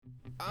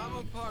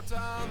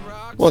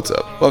What's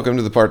up? Welcome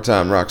to the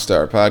Part-Time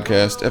Rockstar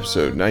Podcast,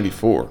 episode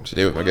 94.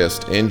 Today with my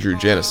guest, Andrew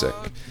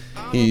Janicek.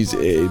 He's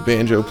a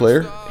banjo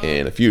player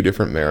in a few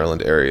different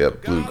Maryland area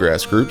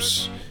bluegrass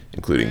groups,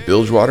 including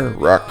Bilgewater,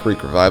 Rock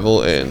Creek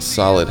Revival, and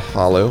Solid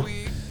Hollow.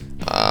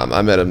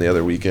 I met him the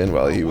other weekend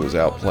while he was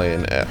out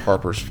playing at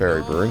Harper's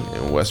Ferry Brewing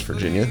in West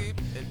Virginia.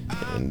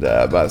 And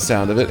by the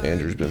sound of it,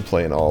 Andrew's been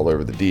playing all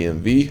over the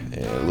DMV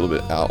and a little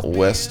bit out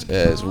west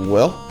as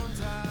well.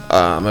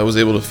 I was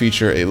able to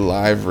feature a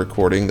live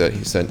recording that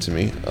he sent to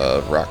me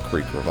of Rock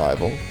Creek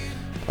Revival.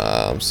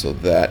 So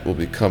that will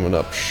be coming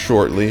up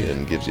shortly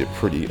and gives you a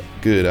pretty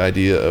good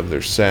idea of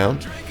their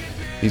sound.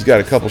 He's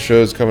got a couple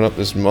shows coming up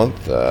this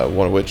month,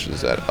 one of which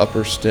is at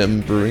Upper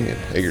Stem Brewing in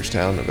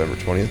Hagerstown, November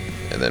 20th,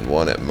 and then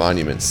one at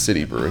Monument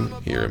City Brewing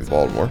here in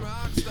Baltimore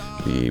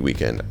the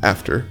weekend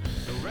after.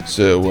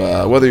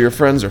 So whether you're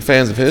friends or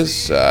fans of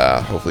his,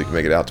 hopefully you can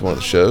make it out to one of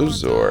the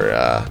shows, or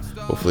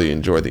hopefully you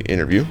enjoyed the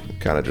interview. We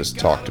kind of just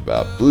talked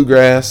about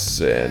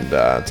bluegrass and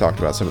talked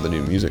about some of the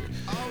new music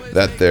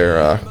that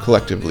they're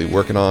collectively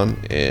working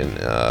on in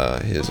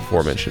his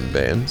aforementioned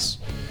bands.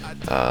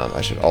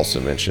 I should also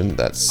mention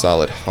that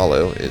Solid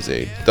Hollow is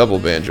a double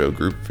banjo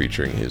group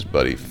featuring his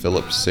buddy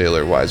Philip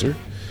Sailor Weiser,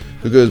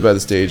 who goes by the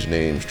stage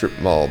name Strip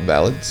Mall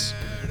Ballads.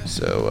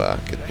 So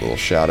get a little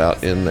shout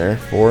out in there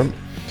for him.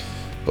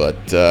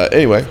 But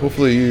anyway,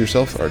 hopefully you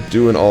yourself are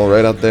doing all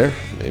right out there.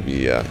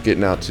 Maybe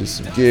getting out to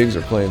some gigs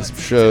or playing some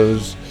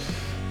shows.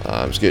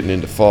 Just getting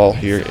into fall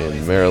here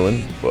in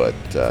Maryland, but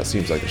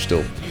seems like there's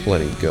still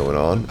plenty going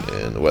on,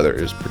 and the weather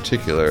is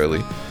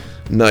particularly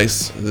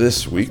nice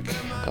this week.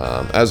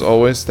 As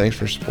always, thanks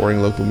for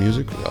supporting local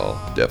music.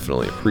 I'll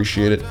definitely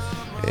appreciate it.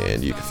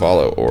 And you can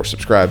follow or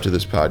subscribe to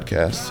this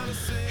podcast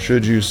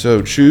should you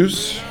so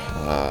choose.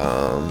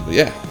 But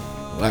yeah,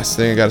 last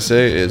thing I gotta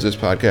say is this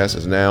podcast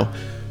is now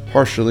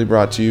partially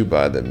brought to you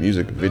by the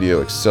Music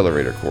Video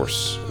Accelerator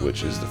course,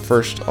 which is the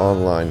first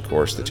online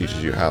course that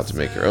teaches you how to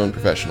make your own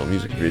professional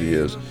music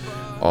videos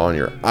on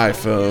your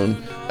iPhone,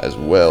 as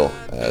well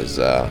as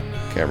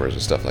cameras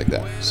and stuff like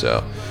that.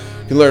 So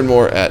you can learn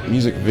more at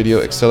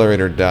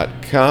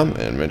musicvideoaccelerator.com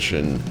and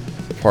mention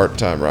the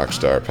Part-Time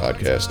Rockstar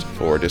Podcast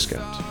for a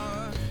discount.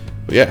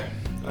 But yeah,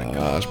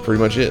 that's pretty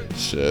much it.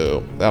 So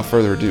without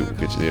further ado, we'll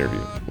get to the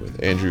interview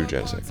with Andrew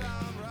Janicek.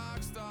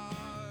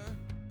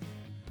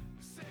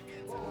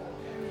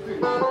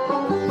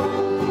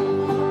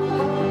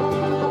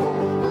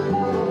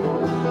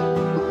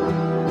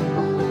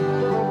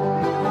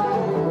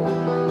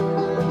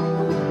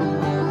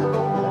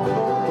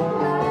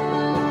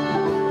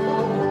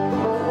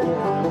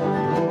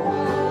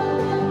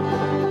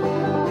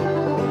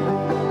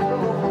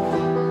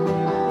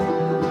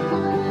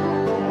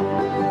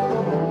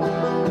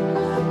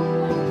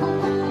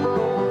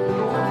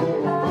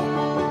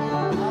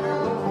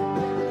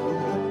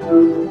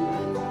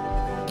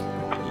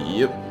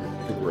 Yep,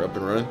 I think we're up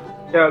and running.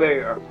 Yeah, there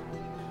you are.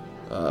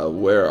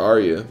 Where are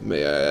you,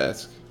 may I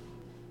ask?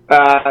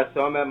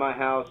 So I'm at my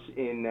house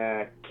in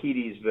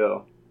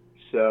Keedysville.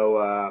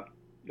 So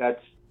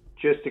that's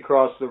just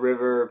across the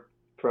river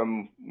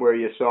from where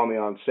you saw me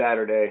on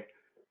Saturday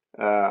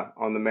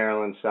on the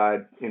Maryland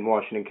side in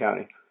Washington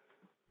County.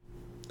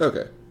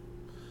 Okay.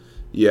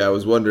 Yeah, I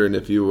was wondering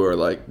if you were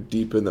like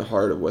deep in the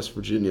heart of West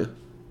Virginia.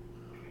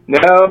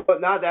 No,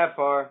 but not that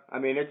far. I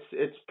mean,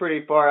 it's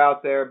pretty far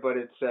out there, but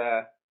it's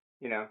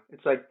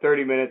it's like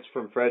 30 minutes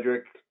from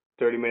Frederick,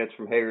 30 minutes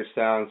from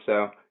Hagerstown.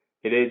 So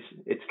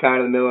it's kind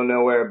of the middle of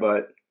nowhere,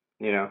 but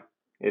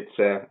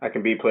it's I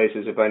can be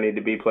places if I need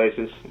to be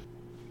places.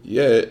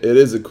 Yeah, it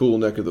is a cool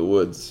neck of the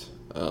woods.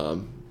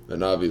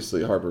 And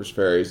obviously Harper's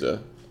Ferry is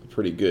a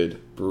pretty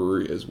good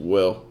brewery as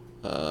well.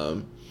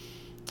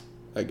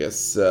 I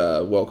guess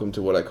welcome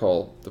to what I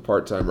call the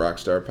Part-Time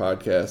Rockstar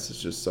Podcast.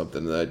 It's just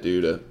something that I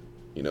do to,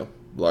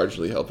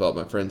 largely help out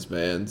my friends'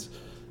 bands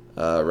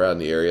around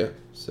the area.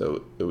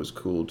 So it was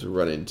cool to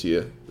run into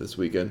you this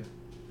weekend.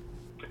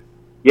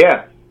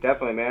 Yeah,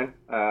 definitely, man.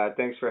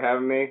 Thanks for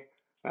having me.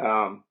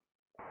 I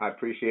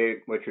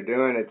appreciate what you're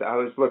doing. I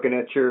was looking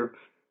at the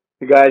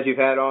guys you've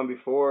had on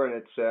before, and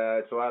it's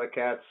a lot of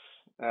cats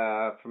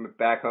from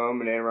back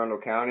home in Anne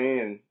Arundel County,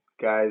 and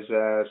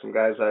some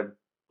guys I've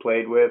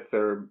played with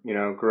or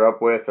grew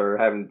up with or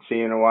haven't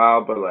seen in a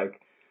while. But like,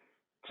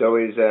 it's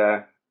always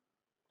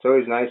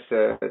nice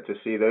to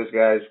see those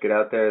guys get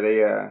out there.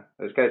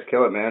 Those guys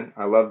kill it, man.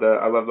 I love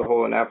the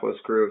whole Annapolis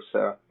crew.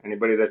 So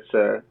anybody that's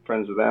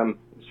friends with them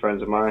is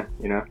friends of mine.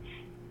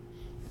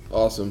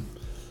 Awesome.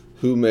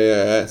 Who, may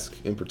I ask,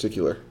 in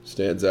particular,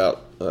 stands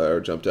out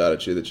or jumped out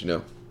at you that you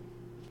know?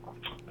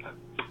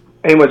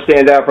 Anyone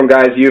stand out from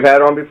guys you've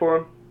had on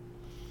before?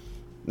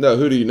 No,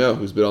 who do you know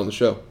who's been on the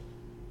show?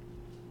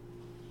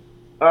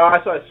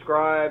 I saw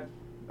Scribe,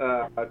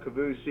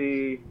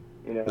 Kavusi,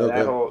 Okay.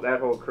 that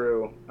whole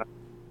crew.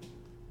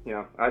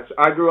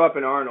 I grew up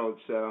in Arnold,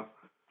 so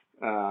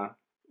I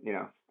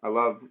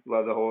love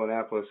the whole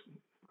Annapolis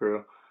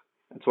crew.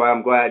 That's why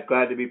I'm glad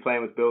to be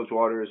playing with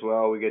Bilgewater as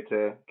well. We get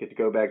to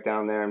go back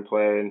down there and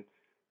play and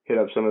hit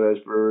up some of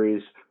those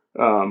breweries.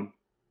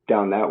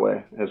 down that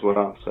way as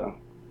well. So.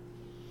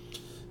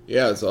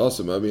 Yeah, it's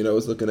awesome. I mean, I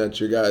was looking at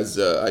your guys'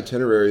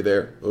 itinerary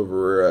there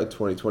over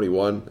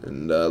 2021,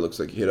 and looks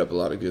like you hit up a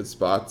lot of good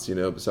spots,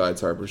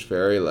 besides Harper's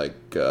Ferry, like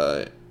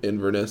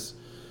Inverness,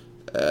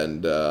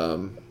 and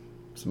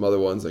some other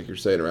ones, like you're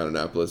saying, around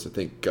Annapolis. I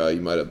think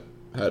you might have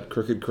had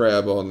Crooked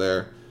Crab on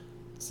there.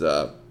 It's,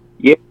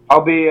 Yeah,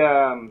 I'll be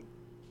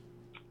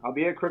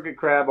at Crooked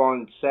Crab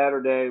on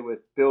Saturday with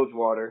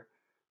Bilgewater.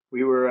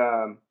 We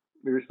were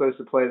we were supposed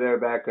to play there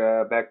back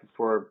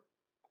before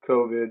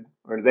COVID,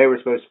 or they were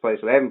supposed to play,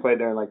 so they haven't played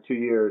there in like 2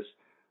 years.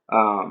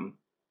 Um,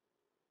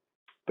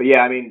 but yeah,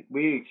 I mean,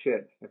 we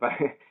should. If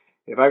I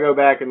if I go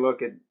back and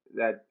look at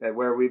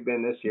where we've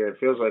been this year, it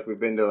feels like we've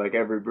been to like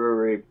every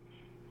brewery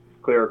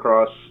clear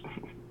across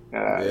the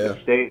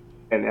yeah, state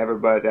and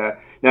everybody.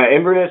 Now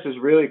Inverness is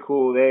really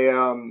cool.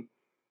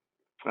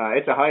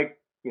 It's a hike,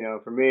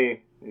 for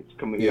me.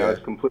 yeah,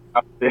 It's complete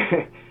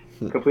opposite,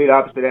 complete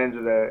opposite end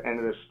of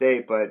the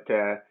state, but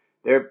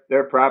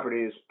their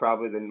property is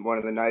probably one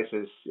of the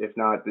nicest, if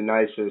not the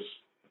nicest,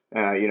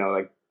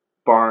 like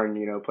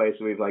barn, place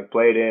we've like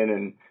played in,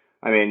 and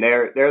I mean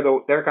they're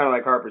kind of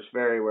like Harper's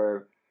Ferry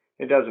where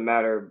it doesn't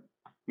matter,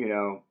 you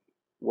know,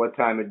 what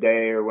time of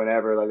day or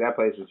whenever, like that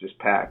place is just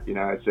packed,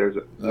 there's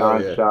oh yeah,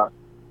 nonstop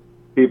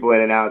people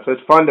in and out, so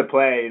it's fun to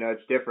play,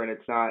 it's different,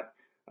 it's not,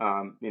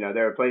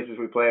 there are places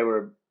we play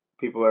where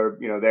people are,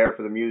 there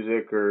for the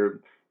music,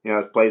 or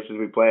it's places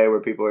we play where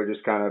people are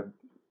just kind of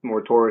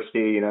more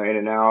touristy, in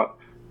and out.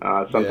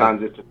 yeah.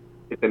 Sometimes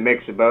it's a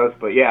mix of both,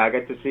 but yeah, I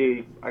got to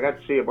see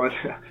a bunch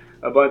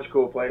of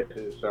cool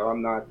places, so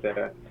I'm not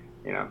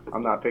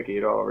picky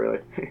at all, really.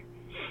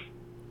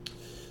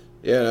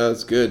 Yeah, no,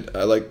 it's good.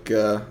 I like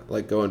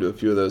going to a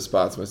few of those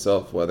spots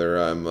myself, whether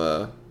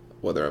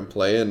I'm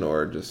playing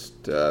or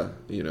just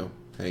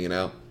hanging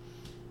out.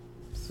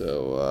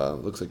 So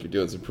looks like you're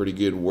doing some pretty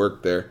good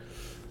work there.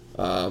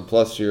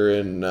 Plus, you're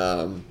in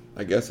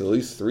I guess at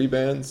least three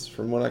bands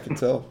from what I can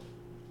tell.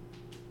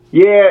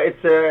 Yeah,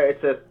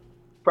 it's a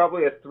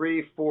probably a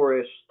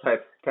 3-4 ish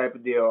type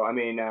of deal. I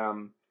mean,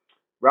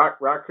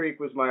 Rock Creek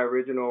was my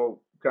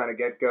original kind of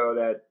get go.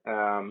 That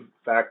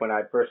back when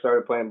I first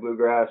started playing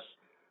bluegrass,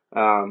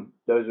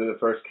 those are the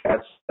first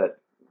cats that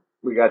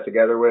we got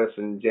together with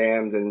and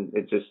jammed, and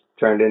it just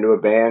turned into a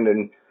band.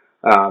 And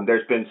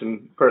there's been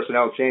some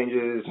personnel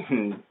changes,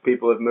 and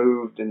people have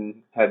moved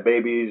and had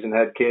babies and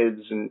had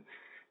kids, and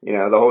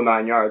the whole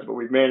 9 yards. But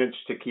we've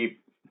managed to keep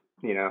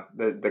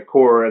the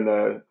core and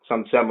the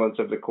some semblance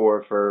of the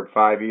core for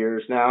 5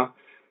 years now.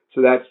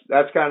 So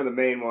that's kind of the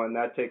main one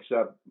that takes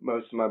up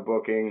most of my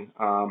booking.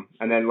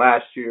 And then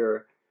last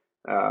year,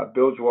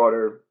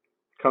 Bilgewater,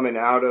 coming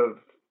out of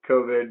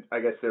COVID, I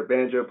guess their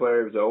banjo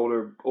player was an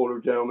older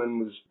gentleman,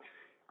 was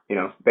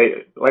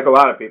like a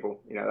lot of people,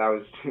 that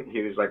was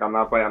he was like, I'm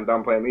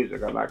done playing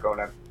music. I'm not going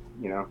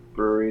to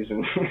breweries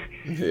and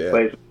Yeah,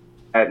 places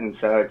like that. And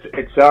so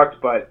it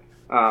sucked, but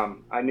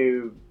I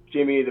knew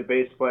Jimmy, the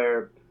bass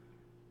player.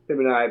 Him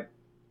and I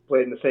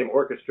played in the same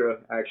orchestra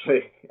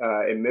actually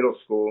in middle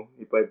school.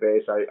 He played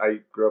bass. I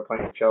grew up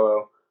playing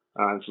cello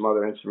and some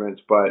other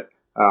instruments, but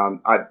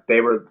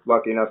they were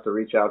lucky enough to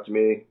reach out to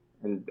me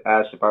and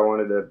asked if I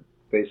wanted to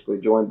basically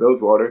join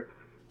Bilgewater,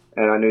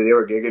 and I knew they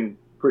were gigging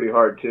pretty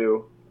hard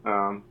too.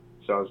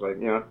 So I was like,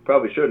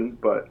 probably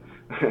shouldn't, but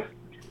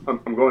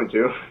I'm going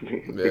to yeah,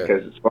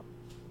 because it's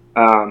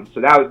fun.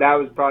 So that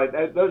was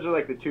probably those are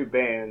like the two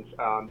bands.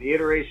 The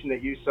iteration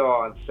that you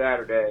saw on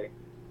Saturday,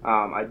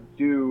 I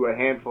do a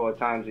handful of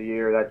times a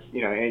year. That's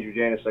Andrew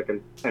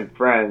Janicek and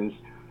friends,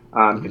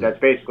 because hmm, that's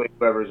basically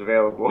whoever's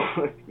available.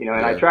 And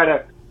I yeah, try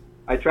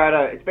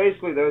to It's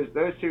basically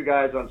those two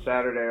guys on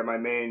Saturday are my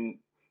main.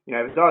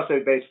 It's also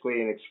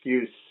basically an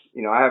excuse.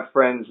 I have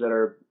friends that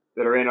are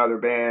in other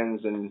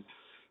bands and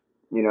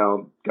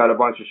got a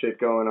bunch of shit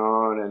going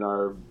on and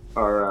are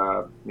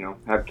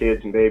have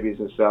kids and babies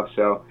and stuff.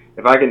 So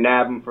if I can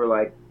nab them for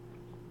like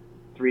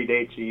 3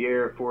 dates a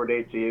year, 4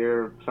 dates a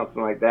year,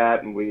 something like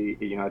that, and we,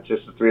 it's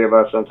just the three of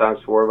us, sometimes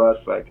four of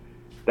us, like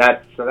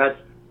that. So that's,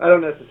 I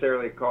don't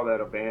necessarily call that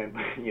a band,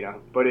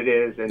 but it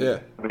is. And yeah.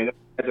 I mean, those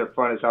guys are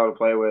fun as hell to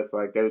play with.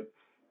 Like there's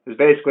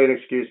basically an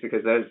excuse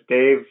because there's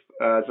Dave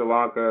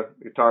Zalanka,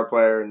 guitar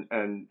player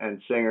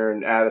and singer,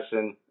 and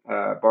Addison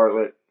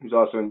Bartlett, who's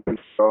also in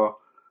Montreal,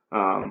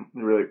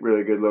 really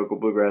really good local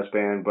bluegrass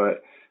band.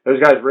 But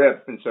those guys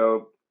rip, and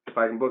so if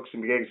I can book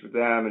some gigs with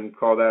them and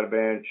call that a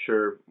band,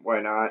 sure,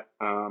 why not?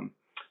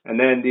 And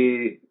then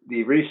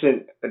the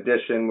recent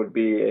addition would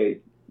be a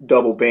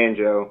double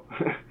banjo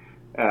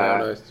Oh, uh,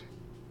 nice.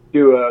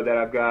 duo that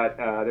I've got.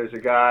 There's a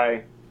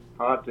guy.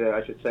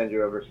 I should send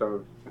you over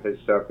some of his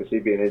stuff because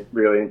he'd be a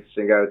really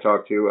interesting guy to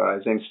talk to.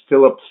 His name's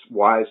Phillips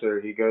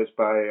Weiser. He goes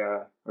by,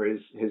 or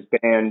his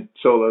band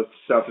solo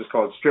stuff is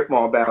called Strip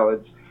Mall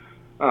Ballads.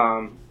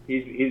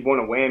 He's won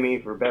a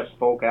Whammy for best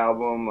folk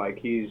album.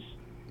 Like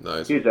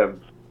Nice. he's a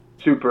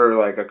super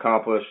like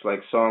accomplished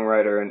like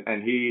songwriter,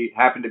 and he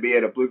happened to be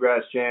at a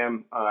bluegrass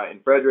jam in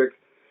Frederick,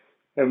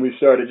 and we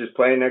started just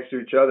playing next to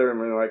each other, and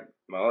we are like,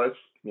 well,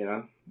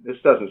 this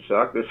doesn't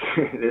suck. This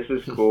this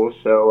is cool.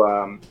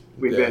 So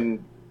we've Yeah.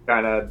 been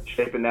kind of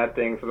shaping that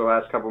thing for the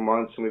last couple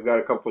months, and we've got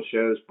a couple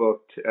shows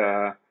booked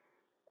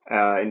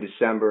in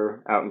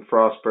December out in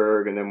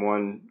Frostburg, and then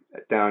one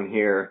down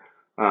here.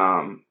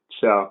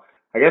 So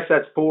I guess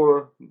that's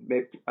four.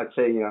 Maybe I'd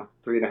say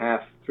three and a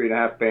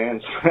half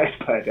bands,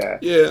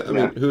 but Yeah, I you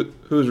know, mean,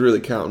 who's really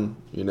counting,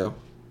 you know?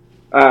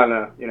 I don't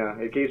know.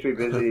 It keeps me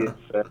busy.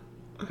 It's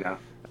you know,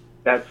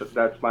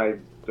 that's my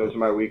those are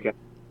my weekends.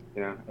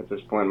 At this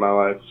point in my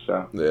life,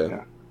 so Yeah. you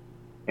know,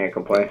 can't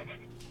complain.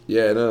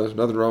 Yeah, no, there's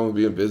nothing wrong with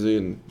being busy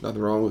and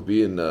nothing wrong with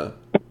being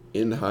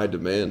in high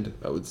demand,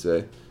 I would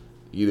say,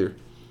 either.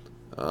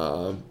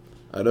 Um,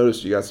 I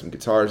noticed you got some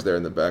guitars there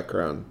in the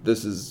background.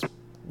 This is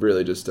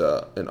really just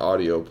an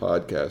audio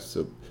podcast,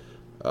 so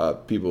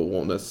people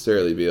won't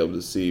necessarily be able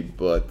to see,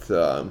 but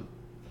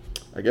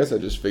I guess I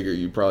just figure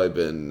you've probably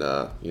been,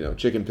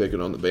 chicken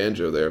picking on the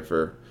banjo there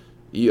for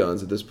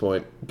eons at this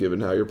point,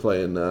 given how you're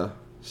playing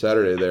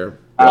Saturday there.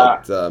 Uh,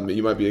 But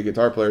you might be a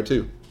guitar player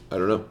too. I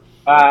don't know.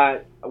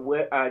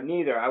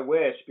 Neither. I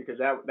wish because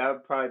that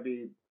would probably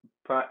be.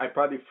 I'd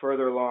probably be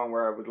further along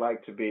where I would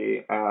like to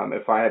be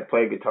if I had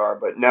played guitar.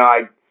 But no,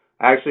 I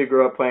actually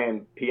grew up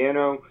playing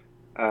piano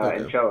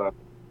and Okay. cello.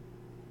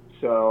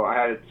 So I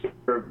had a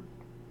super,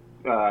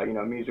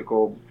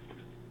 musical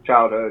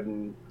childhood,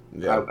 and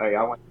Yeah.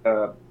 I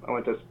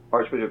went to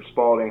Archbishop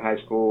Spalding High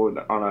School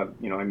on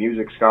a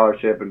music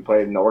scholarship and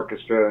played in the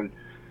orchestra and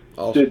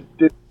Awesome.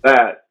 did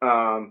that.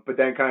 But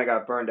then kind of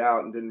got burned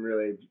out and didn't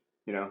really,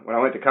 when I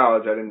went to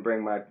college, I didn't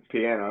bring my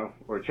piano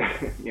or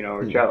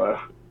or Hmm. cello.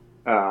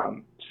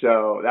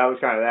 So that was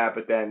kind of that.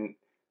 But then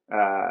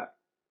uh,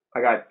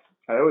 I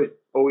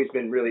always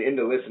been really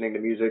into listening to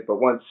music. But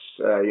once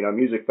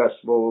music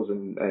festivals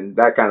and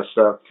that kind of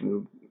stuff,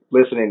 and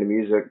listening to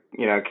music,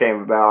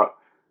 came about.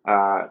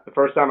 The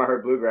first time I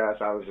heard bluegrass,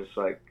 I was just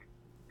like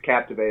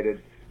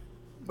captivated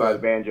by Yeah. the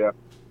banjo.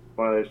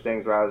 One of those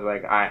things where I was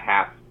like, I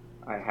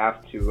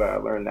have to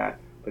learn that.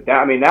 But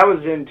that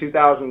was in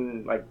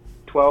 2000, like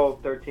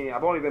 12, 13.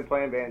 I've only been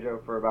playing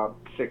banjo for about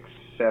 6,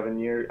 7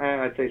 years.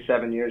 I'd say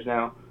 7 years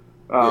now,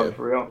 Yeah.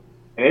 for real.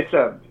 And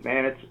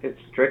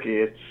it's tricky.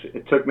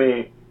 It took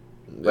me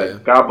Yeah.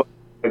 like God bless,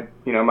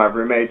 my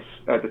roommates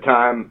at the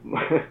time.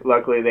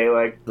 Luckily, they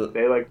like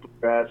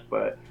bluegrass,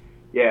 but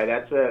yeah,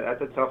 that's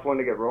a tough one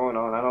to get rolling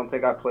on. I don't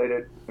think I played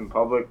it in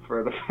public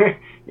for the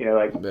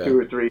like Yeah. 2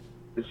 or 3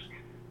 years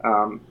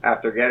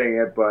after getting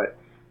it, but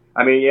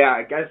yeah,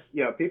 I guess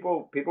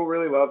people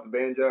really love the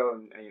banjo,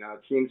 and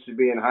it seems to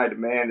be in high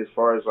demand as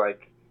far as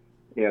like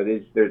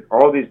there's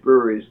all these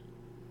breweries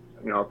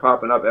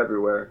popping up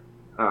everywhere,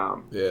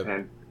 Yeah.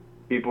 and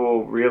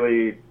people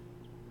really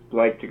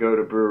like to go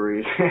to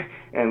breweries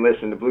and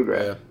listen to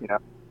bluegrass. Yeah.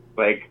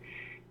 Like,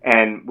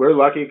 and we're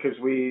lucky because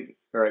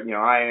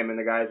I am, and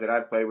the guys that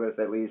I've played with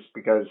at least,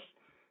 because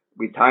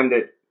we timed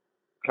it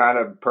kind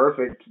of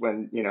perfect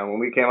when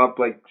we came up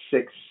like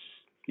 6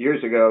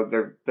 years ago.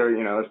 There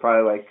it's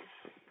probably like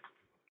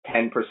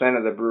 10%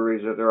 of the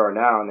breweries that there are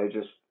now, and they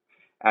just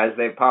as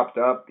they popped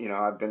up,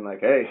 I've been like,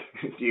 hey,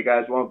 do you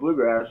guys want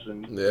bluegrass?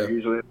 And they're Yeah.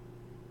 usually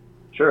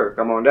sure,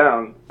 come on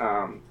down.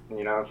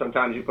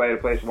 Sometimes you play at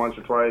a place once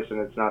or twice and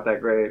it's not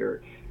that great,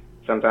 or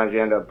sometimes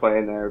you end up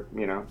playing there,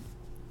 a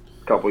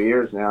couple of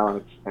years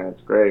now, and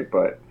it's great.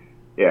 But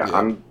yeah, Yeah.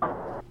 I'm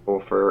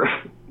grateful for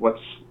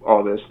what's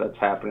all this that's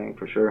happening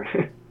for sure.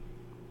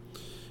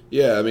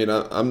 Yeah, I mean,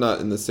 I'm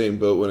not in the same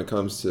boat when it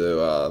comes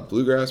to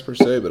bluegrass per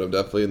se, but I'm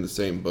definitely in the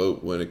same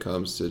boat when it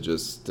comes to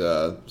just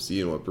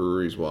seeing what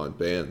breweries want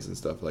bands and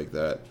stuff like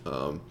that.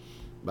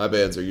 My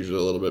bands are usually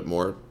a little bit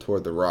more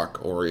toward the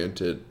rock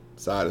oriented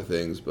side of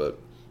things, but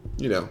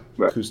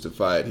But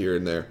acoustify it here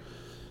and there.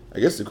 I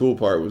guess the cool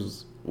part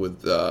was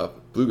with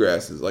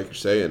bluegrass is like you're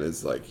saying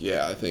is like,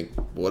 yeah, I think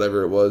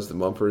whatever it was, the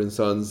Mumford and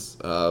Sons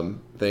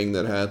thing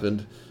that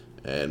happened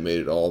and made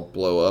it all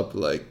blow up,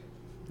 like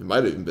it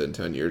might have even been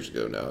 10 years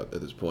ago now at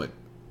this point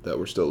that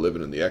we're still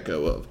living in the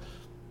echo of.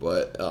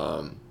 But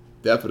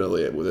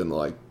definitely within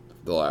like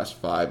the last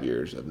 5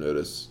 years, I've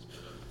noticed,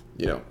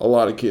 a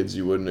lot of kids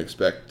you wouldn't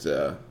expect.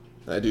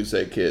 I do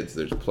say kids.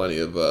 There's plenty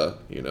of,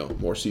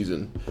 more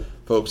seasoned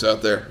folks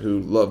out there who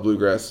love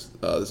bluegrass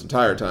this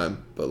entire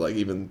time. But like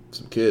even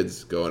some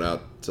kids going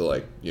out to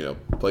like,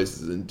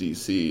 places in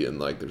DC and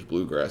like there's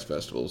bluegrass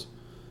festivals.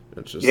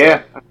 It's just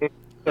yeah, like,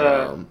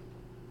 uh, um,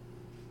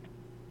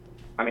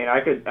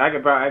 I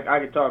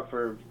could talk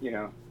for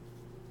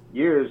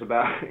years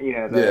about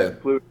yeah,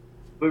 the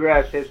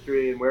bluegrass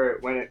history and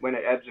when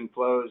it ebbs and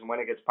flows and when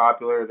it gets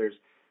popular.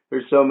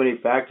 There's so many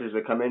factors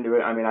that come into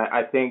it.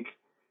 I think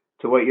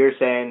to what you're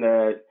saying,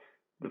 the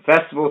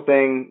festival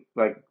thing,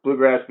 like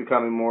bluegrass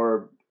becoming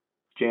more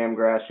jam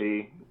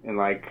grassy and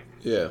like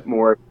yeah,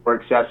 more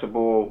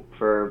accessible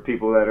for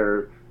people that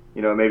are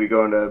maybe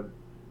going to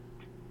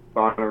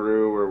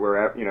Bonnaroo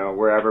or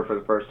wherever for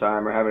the first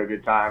time or having a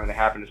good time, and they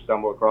happen to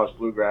stumble across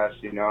bluegrass.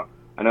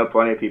 I know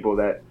plenty of people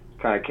that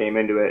kind of came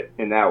into it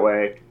in that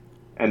way,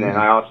 and then hmm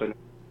I also know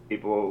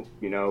people,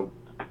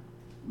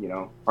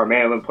 our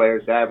mandolin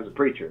player's dad was a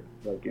preacher.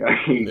 Like,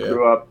 he yeah,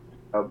 grew up.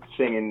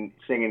 singing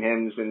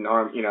hymns and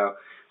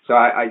So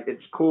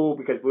it's cool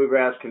because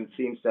bluegrass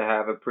seems to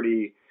have a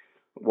pretty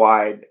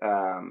wide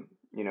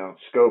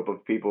scope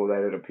of people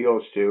that it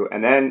appeals to,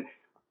 and then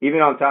even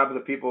on top of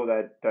the people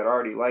that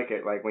already like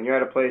it, like when you're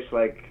at a place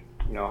like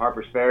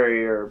Harper's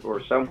Ferry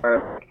or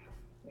somewhere,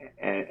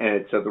 and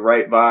it's the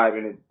right vibe,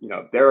 and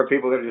there are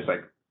people that are just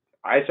like,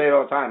 I say it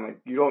all the time, like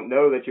you don't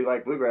know that you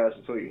like bluegrass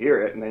until you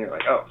hear it, and then you're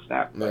like, oh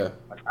snap, Yeah.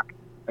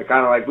 I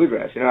kind of like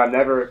bluegrass. I've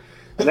never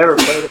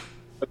played it for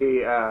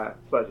somebody,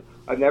 but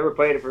I've never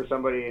played it for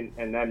somebody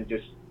and then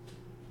just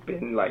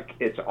been like,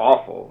 it's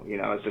awful.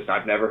 It's just,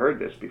 I've never heard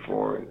this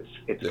before, and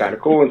it's kind of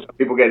cool, and some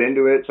people get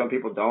into it, some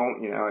people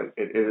don't.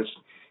 It is,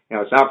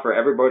 it's not for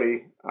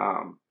everybody,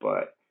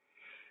 but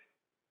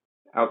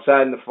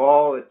outside in the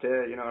fall at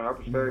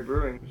Harper's Ferry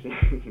Brewing,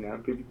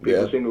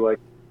 people seem to like.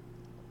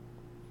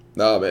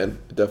 No, man,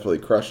 it definitely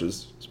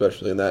crushes,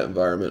 especially in that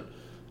environment.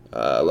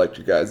 I liked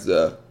your guys'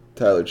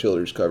 Tyler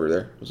Childers cover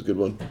there. It was a good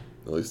one,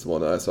 at least the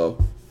one that I saw.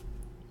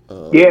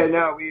 Yeah,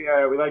 no, we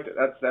liked it.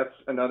 That's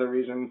another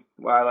reason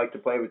why I like to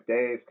play with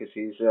Dave, because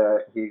he's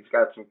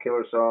got some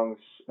killer songs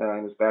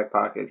in his back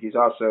pocket. He's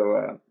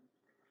also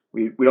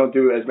we don't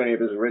do as many of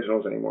his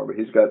originals anymore, but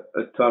he's got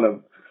a ton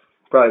of,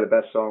 probably the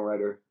best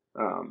songwriter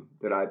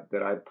that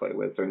I play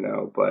with or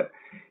know. But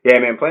yeah,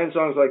 man, playing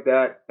songs like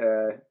that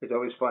is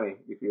always funny.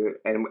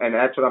 And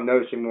that's what I'm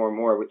noticing more and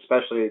more,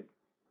 especially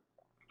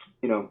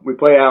we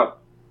play out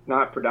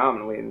not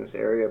predominantly in this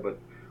area, but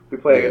we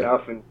play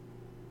enough in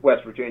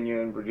West Virginia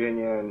and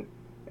Virginia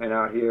and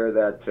out here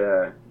that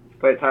you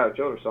play a Tyler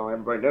Childers song,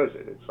 everybody knows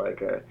it. It's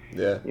like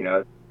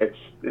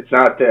it's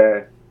not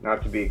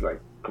to be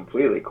like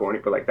completely corny,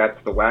 but like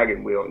that's the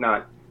wagon wheel.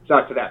 It's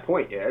not to that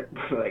point yet.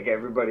 But like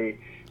everybody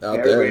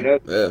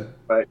knows. Yeah.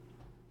 But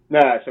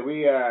so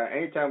we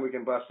anytime we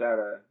can bust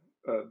out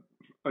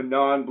a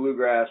non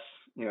bluegrass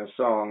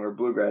song or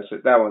bluegrass,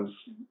 that one's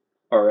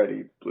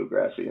already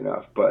bluegrassy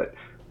enough. But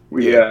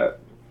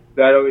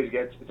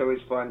it's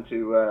always fun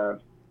to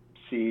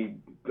see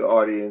the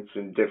audience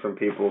and different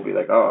people be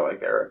like, oh, like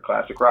they're a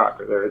classic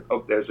rock, or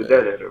there's a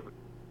Deadhead over.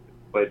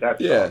 But that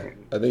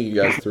song. I think you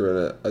guys threw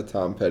in a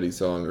Tom Petty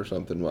song or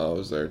something while I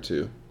was there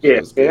too. So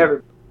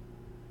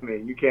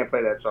you can't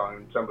play that song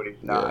and somebody's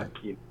not.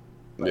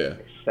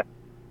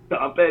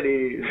 Tom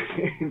Petty,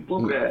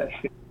 bluegrass.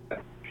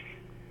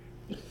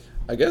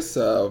 I guess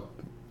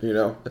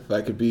if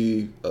I could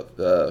be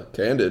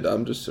candid,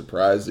 I'm just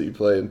surprised that you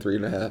play in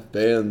 3.5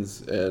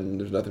 bands and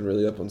there's nothing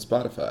really up on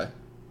Spotify,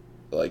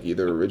 like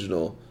either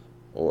original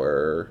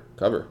or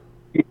cover.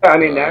 Yeah, I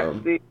mean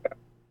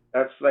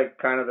that's like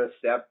kind of the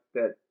step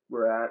that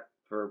we're at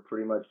for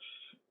pretty much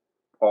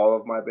all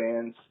of my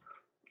bands.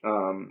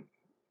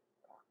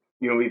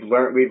 We've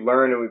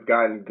learned and we've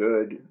gotten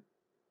good,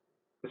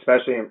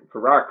 especially for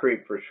Rock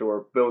Creek for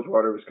sure.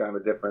 Bilgewater was kind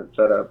of a different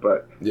setup,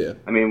 but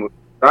I mean, when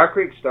Rock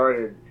Creek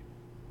started,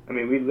 I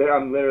mean,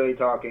 I'm literally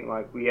talking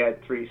like we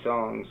had 3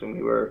 songs and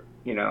we were,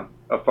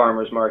 a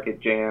farmer's market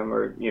jam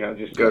or,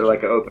 just go to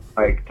like an open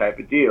mic type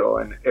of deal.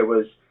 And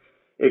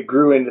it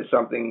grew into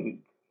something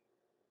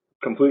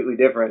completely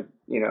different,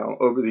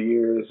 over the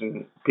years,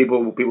 and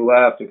people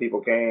left and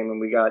people came, and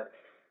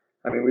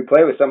we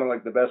play with some of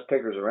like the best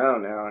pickers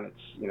around now. And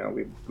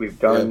it's, we've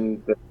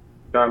done the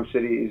Charm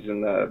Cities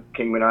and the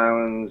Kingman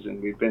Islands,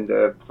 and we've been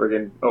to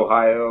friggin'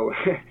 Ohio,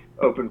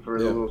 open for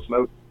the Little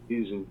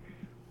Smokies,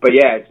 but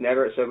yeah, it's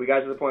never. So we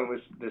got to the point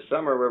with this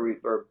summer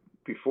or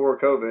before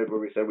COVID, where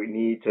we said we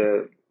need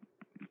to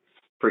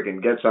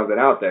freaking get something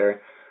out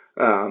there,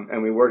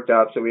 and we worked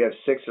out. So we have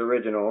 6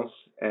 originals,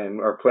 and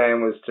our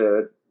plan was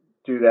to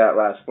do that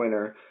last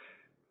winter,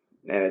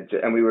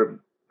 and we were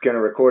going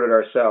to record it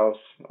ourselves,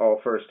 all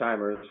first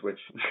timers, which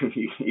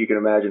you can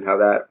imagine how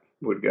that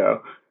would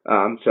go.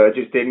 So it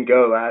just didn't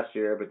go last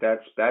year, but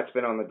that's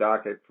been on the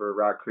docket for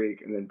Rock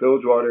Creek. And then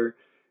Bilgewater,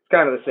 it's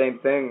kind of the same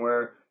thing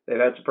where they've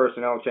had some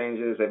personnel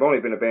changes. They've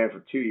only been a band for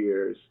 2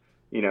 years,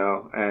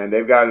 and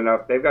they've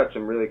got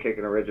some really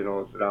kicking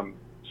originals that I'm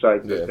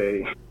psyched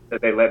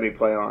that they let me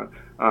play on.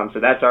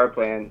 So that's our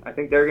plan. I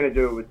think they're going to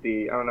do it with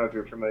I don't know if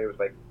you're familiar with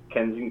like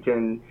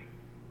Kensington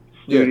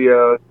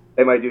Studios. Yeah.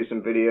 They might do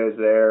some videos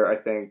there. I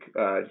think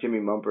Jimmy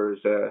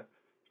Mumper's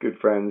good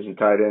friends and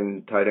tied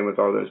in with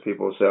all those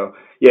people. So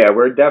yeah,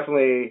 we've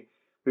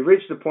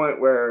reached the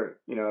point where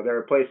there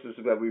are places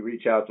that we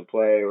reach out to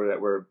play, or that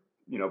we're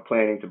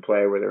planning to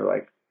play, where they're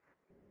like,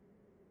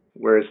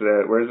 where's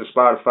the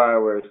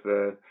Spotify, where's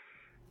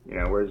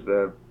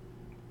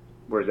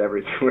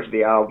everything, where's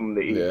the album,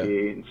 the EP.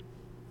 Yeah.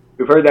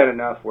 We've heard that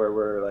enough where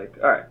we're like,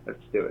 all right,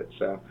 let's do it.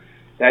 So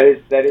that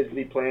is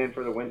the plan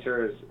for the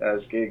winter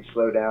as gigs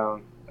slow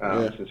down.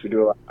 Since we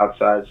do a lot of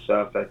outside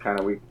stuff, that kind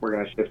of we're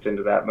going to shift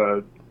into that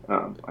mode.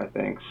 I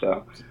think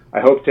so. I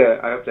hope to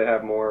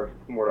have more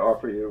to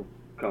offer you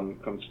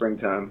come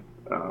springtime.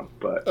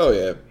 But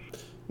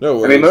no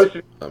worries. I mean, most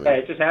of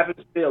it just happens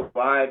to be a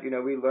live.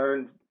 We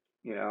learned.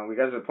 We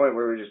got to the point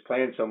where we were just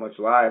playing so much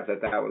live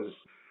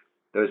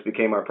those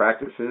became our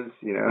practices.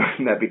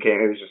 And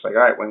it was just like,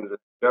 all right, when's the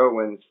show?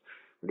 We're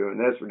doing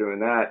this, we're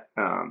doing that.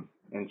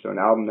 and so an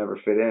album never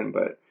fit in.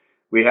 But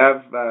we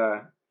have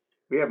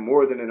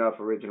more than enough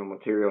original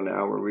material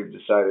now where we've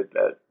decided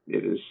that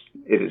it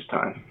is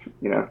time,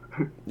 you know.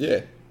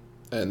 Yeah,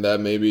 and that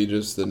may be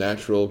just the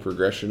natural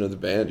progression of the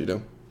band.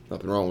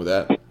 Nothing wrong with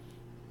that.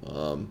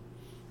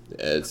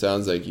 It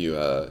sounds like you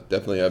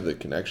definitely have the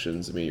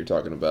connections. I mean, you're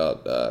talking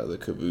about the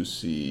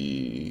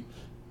Kavusi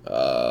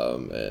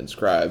and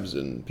Scribes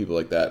and people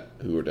like that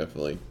who are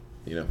definitely,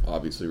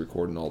 obviously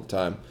recording all the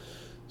time.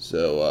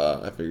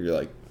 So I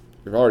figure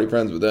you're already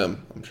friends with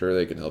them. I'm sure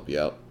they can help you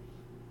out.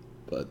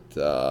 But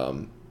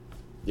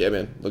yeah,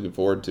 man, looking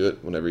forward to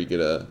it. Whenever you get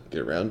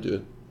around to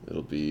it,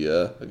 it'll be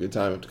a good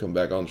time to come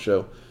back on the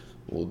show.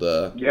 We'll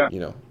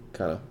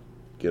kind of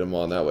get them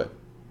on that way.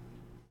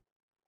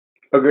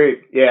 Agreed.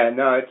 Yeah,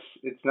 no,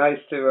 it's nice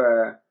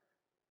to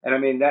and I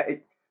mean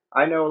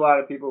I know a lot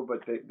of people,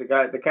 but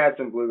the cats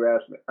in Bluegrass,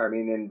 I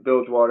mean in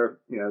Bilgewater,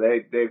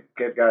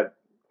 they've got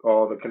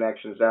all the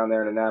connections down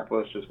there in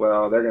Annapolis as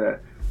well. I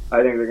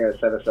think they're gonna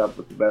set us up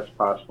with the best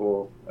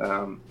possible,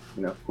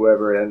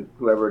 whoever it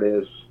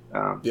is.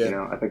 I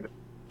think that's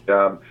a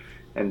job.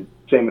 And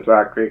same with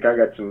Rock Creek. I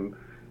got some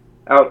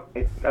out.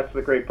 That's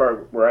the great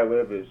part where I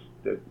live is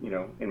that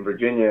in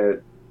Virginia,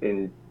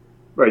 in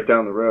right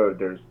down the road,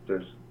 there's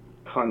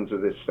tons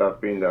of this stuff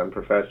being done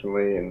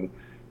professionally, and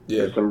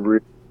there's some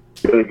really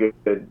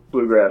good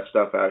bluegrass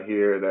stuff out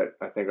here that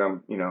I think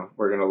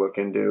we're gonna look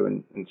into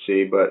and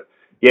see. But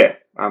yeah,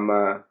 I'm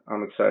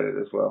excited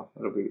as well.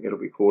 It'll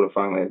be cool to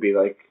finally be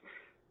like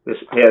this.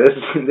 Yeah, this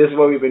is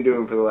what we've been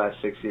doing for the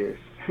last 6 years.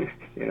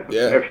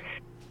 Yeah.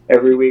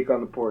 Every week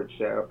on the porch.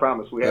 I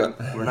promise we're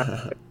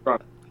not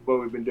drunk. What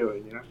we've been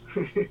doing,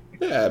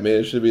 Yeah, I mean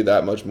it should be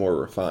that much more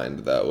refined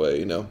that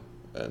way,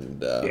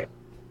 and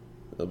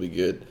it'll be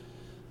good.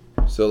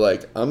 So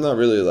I'm not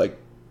really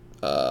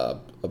a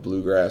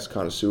bluegrass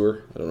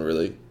connoisseur. I don't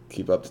really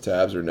keep up the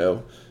tabs or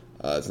know.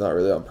 It's not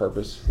really on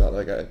purpose. It's not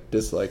like I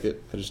dislike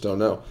it. I just don't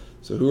know.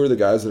 So who are the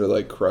guys that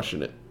are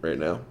crushing it right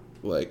now?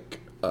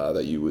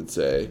 That you would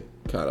say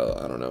kind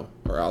of, I don't know,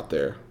 are out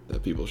there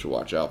that people should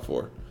watch out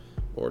for,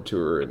 or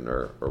touring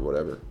or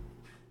whatever.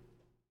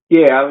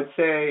 Yeah, I would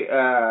say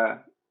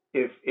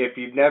if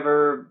you've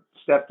never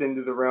stepped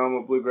into the realm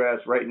of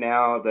bluegrass right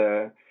now,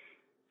 the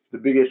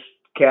biggest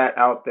cat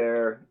out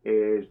there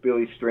is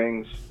Billy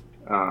Strings.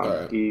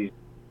 Right. He's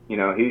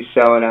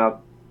selling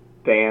out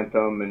the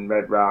Anthem and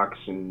Red Rocks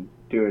and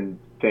doing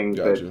things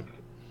that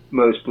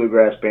most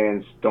bluegrass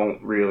bands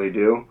don't really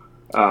do.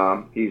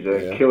 He's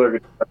a killer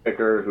guitar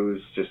picker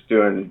who's just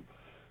doing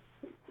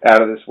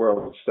out of this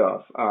world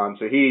stuff.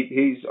 So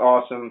he's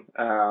awesome.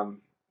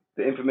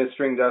 The infamous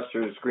String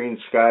Dusters, Green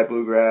Sky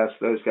Bluegrass,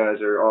 those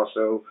guys are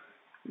also,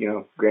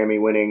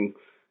 Grammy winning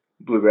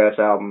bluegrass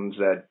albums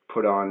that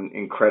put on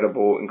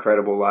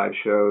incredible live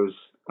shows.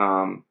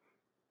 And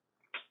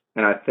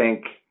I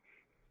think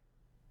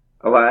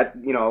a lot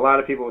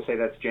of people will say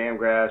that's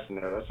jamgrass, and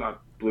that's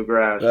not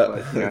bluegrass.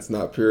 But it's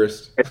not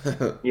purist.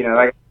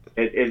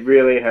 It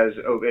really has.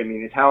 I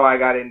mean, it's how I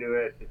got into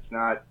it. It's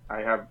not. I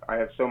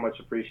have so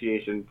much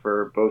appreciation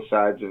for both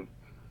sides of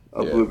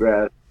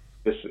bluegrass.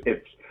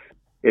 If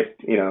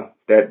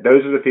that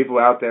those are the people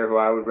out there who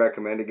I would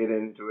recommend to get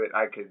into it,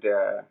 I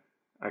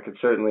could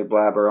certainly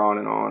blabber on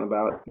and on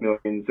about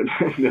millions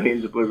and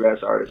millions of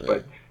bluegrass artists.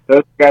 But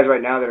those guys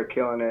right now that are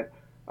killing it.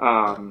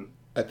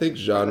 I think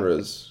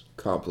genres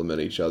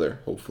complement each other,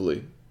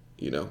 hopefully,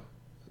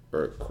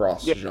 or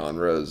cross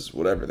genres,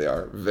 whatever they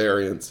are,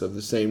 variants of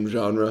the same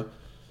genre,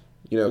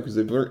 because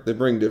they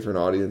bring different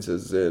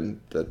audiences in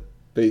that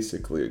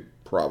basically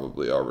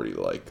probably already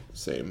like the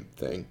same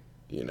thing,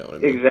 you know what I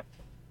mean? Exactly.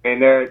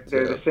 And they're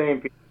the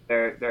same people.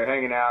 They're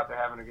hanging out. They're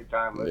having a good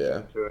time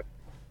listening to it.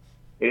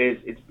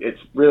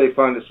 It's really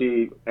fun to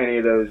see any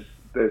of those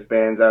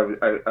bands I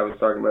was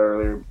talking about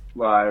earlier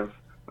live.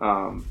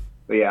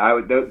 But yeah,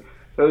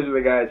 those are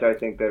the guys I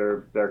think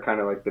they're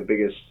kind of like the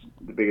biggest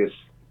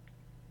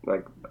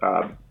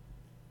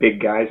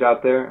big guys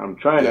out there. I'm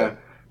trying to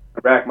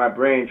rack my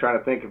brain trying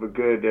to think of a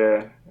good.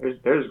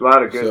 There's a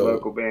lot of good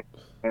local bands.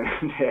 And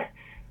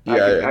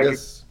I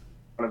guess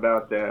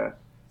about I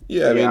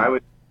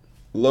would.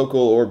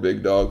 Local or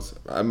big dogs.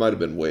 I might have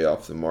been way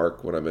off the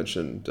mark when I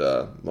mentioned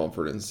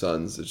Mumford and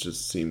Sons. It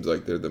just seems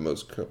like they're the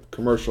most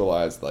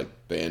commercialized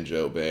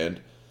banjo band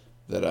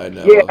that I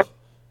know of.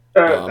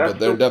 But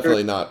they're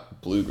definitely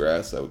not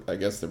bluegrass. I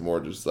guess they're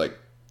more just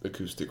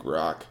acoustic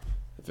rock,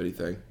 if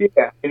anything.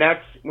 Yeah, and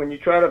that's when you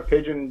try to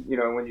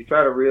when you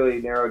try to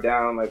really narrow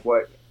down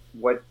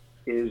what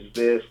is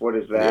this, what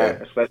is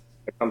that, especially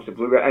when it comes to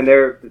bluegrass. And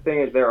the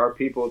thing is, there are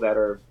people that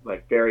are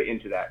very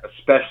into that,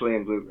 especially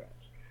in bluegrass.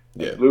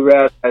 Yeah.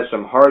 Bluegrass has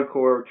some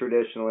hardcore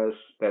traditionalists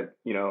that,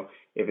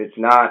 if it's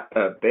not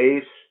a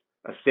bass,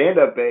 a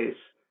stand-up bass,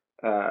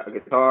 a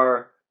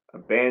guitar, a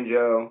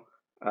banjo,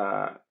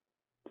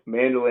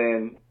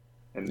 mandolin,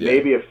 and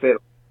maybe a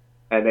fiddle,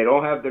 and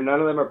none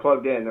of them are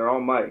plugged in, they're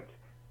all mic'd.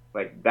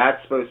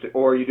 That's supposed to,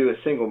 or you do a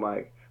single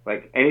mic.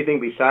 Anything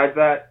besides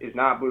that is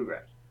not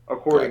bluegrass,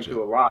 according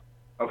to a lot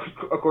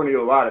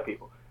of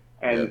people.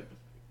 And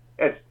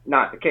that's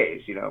not the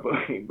case,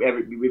 but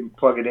we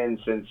plug it in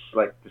since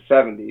like the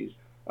 70s.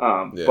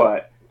 Yeah.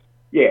 But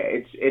yeah,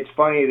 it's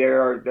funny.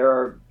 There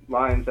are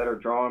lines that are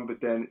drawn,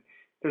 but then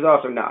there's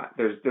also not.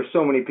 There's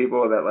so many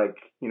people that like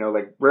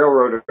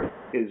Railroader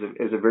is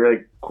a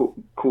very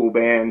cool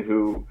band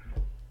who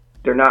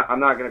they're not. I'm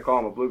not gonna call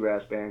them a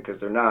bluegrass band because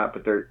they're not,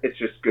 but it's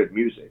just good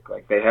music.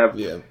 Like they have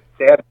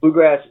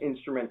bluegrass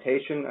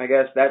instrumentation. I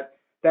guess that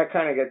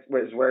kind of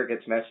is where it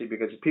gets messy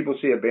because if people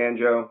see a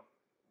banjo,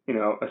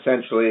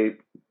 essentially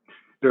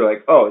they're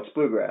like, oh, it's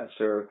bluegrass,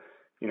 or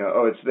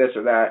oh, it's this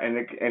or that, and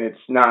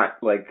it's not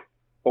like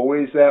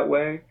always that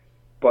way.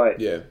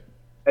 But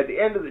at the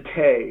end of the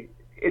day,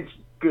 it's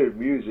good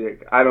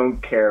music. I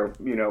don't care,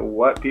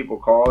 what people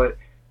call it.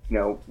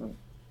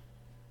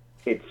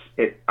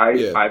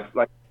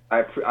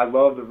 I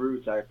love the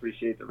roots. I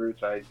appreciate the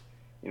roots. I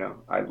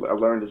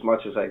learned as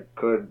much as I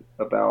could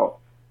about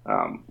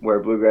where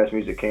bluegrass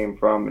music came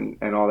from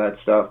and all that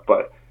stuff.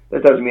 But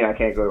that doesn't mean I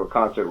can't go to a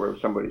concert where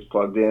somebody's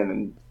plugged in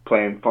and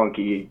playing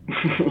funky,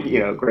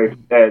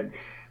 Grateful Dead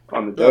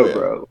on the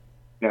dobro.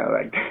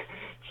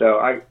 So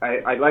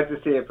I'd like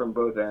to see it from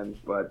both ends.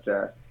 But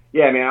I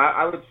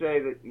would say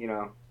that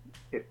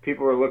if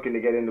people are looking to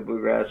get into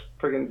bluegrass,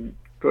 friggin'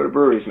 go to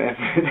breweries, man.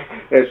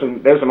 there's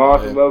some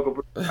awesome local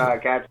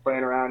cats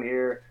playing around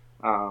here.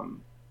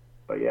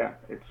 But yeah,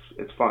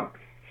 it's fun.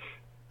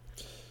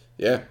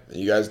 Yeah,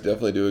 you guys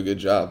definitely do a good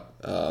job.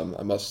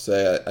 I must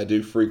say I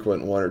do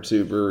frequent one or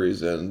two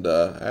breweries, and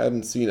I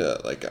haven't seen an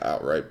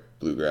outright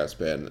bluegrass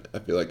band, I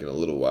feel like, in a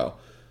little while.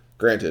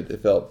 Granted,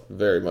 it felt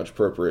very much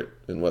appropriate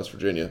in West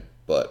Virginia,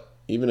 but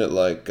even at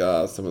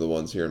some of the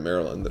ones here in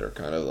Maryland that are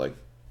kind of like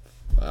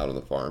out on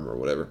the farm or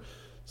whatever,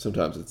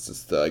 sometimes it's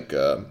just like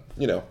a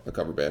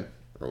cover band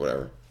or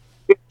whatever.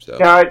 So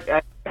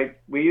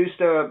we used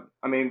to.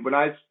 I mean,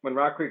 when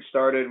Rock Creek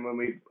started, when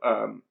we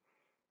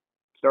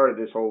started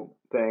this whole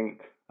thing,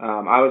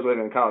 I was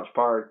living in College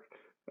Park.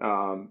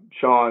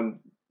 Sean,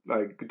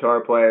 guitar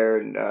player,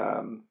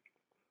 and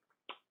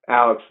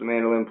Alex, the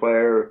mandolin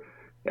player.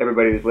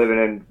 Everybody was living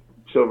in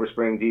Silver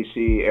Spring,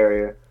 DC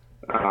area.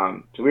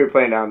 So we were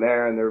playing down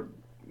there, and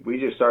we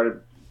just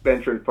started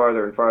venturing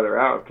farther and farther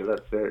out because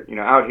that's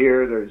out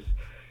here. There's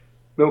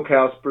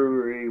Milkhouse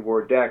Brewery,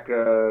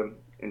 Wardeca,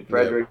 in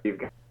Frederick. You've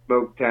got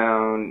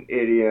Smoketown,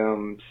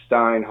 Idiom,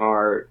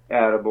 Steinhardt,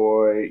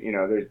 Attaboy.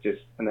 There's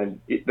just, and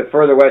then the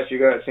further west you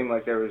go, it seemed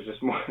like there was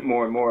just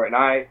more and more. And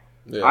I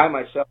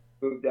myself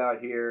moved out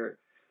here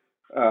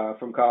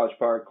from College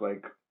Park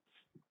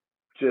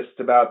just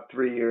about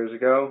 3 years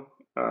ago.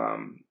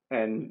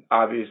 And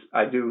obviously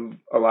I do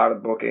a lot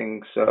of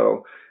booking,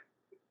 so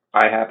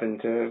I happen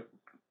to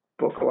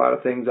book a lot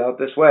of things out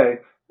this way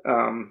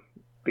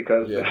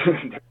because there's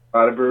a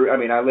lot of brewery. I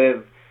mean, I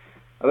live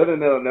in the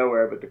middle of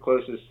nowhere, but the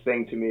closest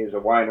thing to me is a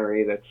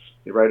winery that's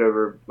right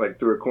over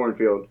through a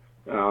cornfield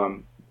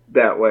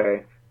that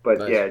way. But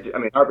nice.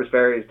 Harpers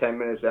Ferry is 10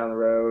 minutes down the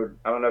road.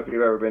 I don't know if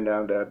you've ever been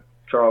down to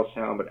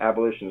Charlestown, but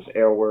Abolitionist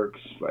Ale Works,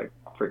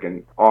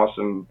 freaking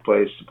awesome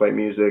place to play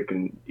music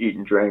and eat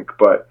and drink.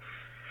 But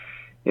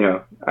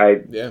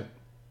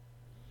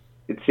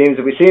it seems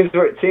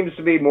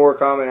to be more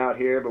common out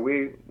here, but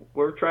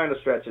we're trying to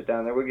stretch it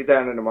down there. We get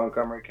down into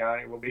Montgomery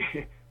County. We'll be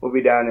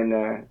down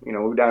in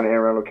we'll be down in Anne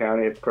Arundel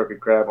County at Crooked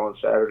Crab on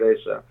Saturday.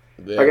 So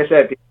like I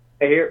said,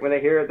 when they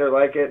hear it, they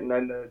like it, and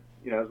then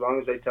as long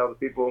as they tell the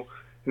people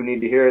who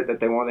need to hear it that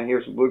they want to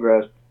hear some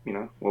bluegrass,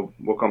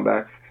 we'll come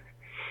back.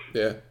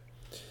 Yeah.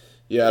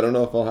 Yeah, I don't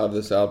know if I'll have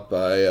this out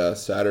by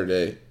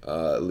Saturday,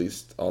 at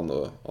least on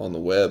the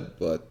web,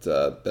 but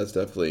that's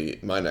definitely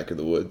my neck of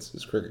the woods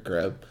is Crooked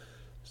Crab.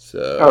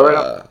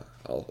 So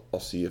I'll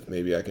see if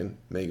maybe I can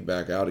make it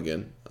back out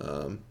again.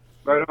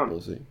 Right on.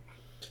 We'll see.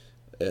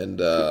 And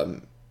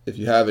if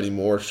you have any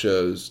more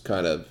shows,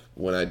 kind of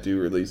when I do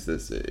release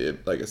this,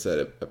 like I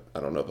said, I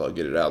don't know if I'll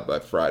get it out by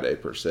Friday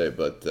per se,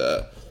 but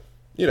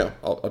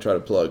I'll try to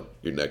plug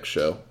your next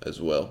show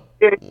as well.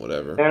 Yeah.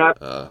 Whatever.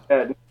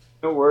 And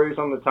no worries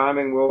on the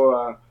timing.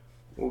 We'll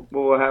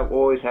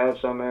always have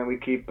some, man. We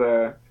keep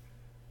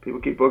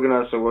people keep booking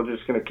us, so we're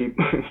just gonna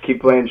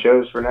keep playing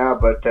shows for now.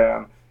 But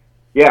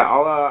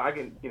I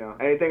can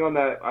anything on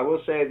that. I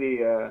will say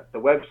the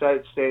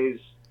website stays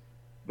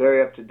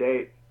very up to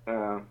date.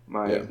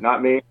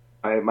 Not me.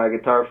 My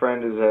guitar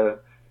friend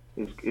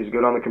is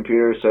good on the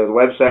computer, so the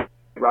website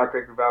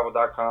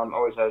rockcreekrevival.com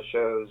always has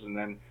shows, and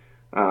then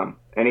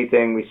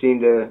anything I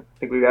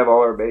think we have all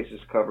our bases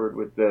covered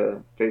with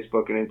the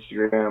Facebook and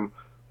Instagram.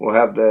 We'll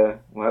have the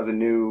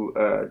new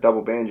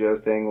double banjo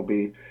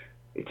thing.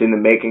 It's in the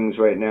makings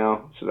right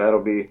now, so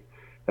that'll be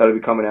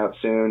coming out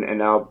soon. And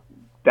now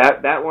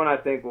that one I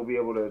think we'll be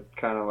able to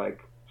kind of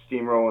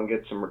steamroll and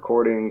get some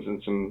recordings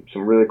and some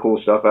really cool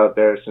stuff out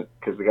there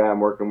because the guy I'm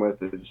working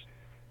with is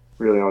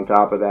really on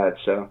top of that.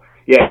 So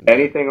yeah,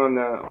 anything on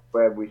the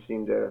web we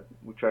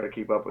try to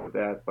keep up with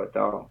that, but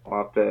I'll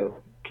have to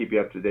keep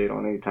you up to date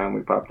on any time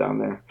we pop down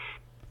there.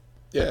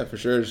 Yeah, for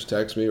sure. Just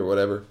text me or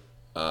whatever.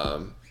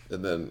 And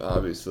then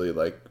obviously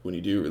when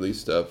you do release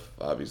stuff,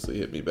 obviously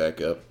hit me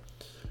back up.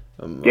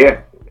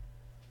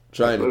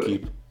 trying to Absolutely.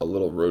 keep a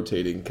little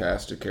rotating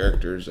cast of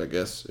characters, I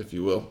guess, if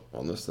you will,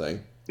 on this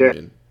thing. I Yeah.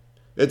 mean,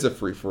 it's a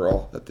free for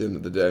all at the end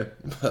of the day,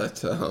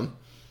 but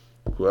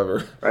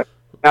whoever Right.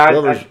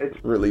 whoever's It's like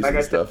releasing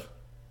I said. stuff,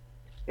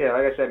 Yeah,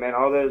 like I said, man,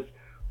 all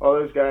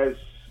those guys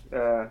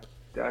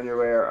down your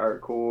way are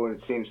cool, and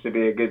it seems to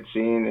be a good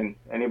scene. And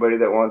anybody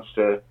that wants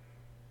to,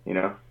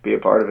 be a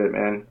part of it,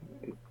 man,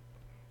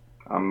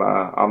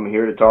 I'm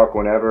here to talk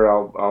whenever.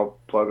 I'll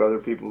plug other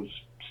people's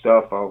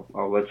stuff.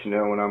 I'll let you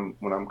know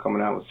when I'm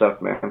coming out with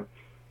stuff, man.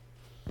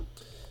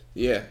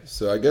 yeah.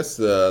 So I guess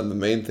the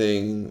main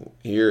thing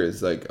here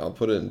is like I'll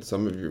put in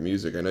some of your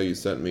music. I know you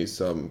sent me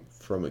some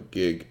from a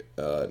gig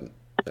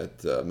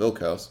at Milk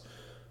House.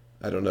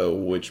 I don't know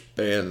which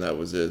band that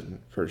was in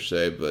per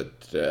se,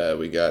 but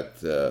we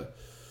got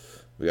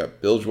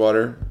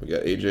Bilgewater, we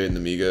got AJ and the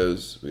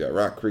Migos, we got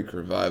Rock Creek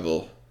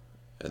Revival,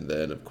 and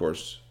then of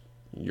course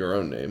your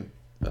own name,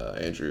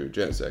 Andrew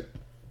Janicek.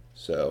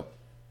 So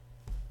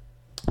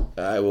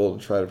I will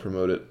try to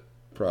promote it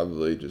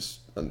probably just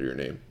under your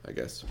name, I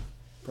guess.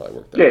 Probably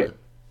work that Yeah, way.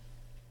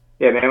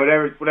 yeah, man.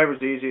 Whatever's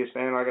the easiest,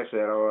 man. Like I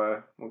said,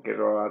 we'll get it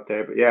all out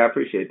there. But yeah, I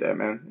appreciate that,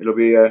 man. It'll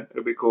be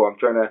cool. I'm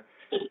trying to,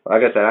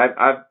 like I said,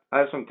 I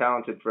have some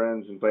talented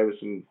friends and play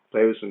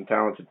with some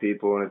talented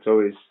people, and uh,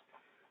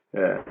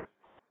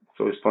 it's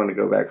always fun to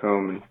go back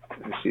home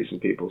and see some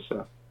people.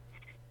 So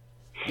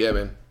Yeah,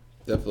 man.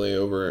 Definitely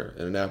over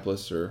in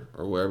Annapolis or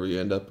wherever you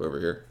end up over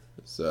here.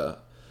 It's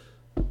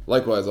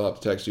likewise. I'll have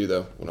to text you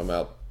though when I'm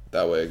out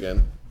that way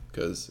again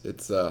because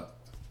it's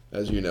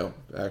as you know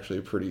actually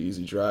a pretty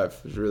easy drive.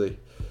 There's really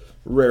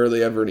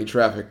rarely ever any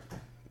traffic.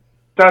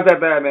 it's not that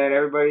bad, man.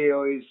 Everybody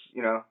always,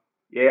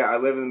 yeah, I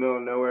live in the middle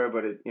of nowhere,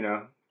 but it's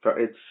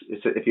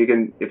if you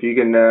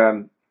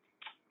can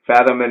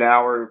fathom an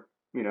hour,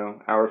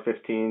 hour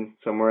 15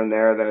 somewhere in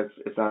there, then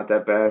it's not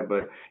that bad.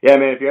 But yeah,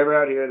 man, if you're ever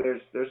out here,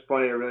 there's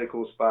plenty of really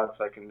cool spots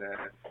I can.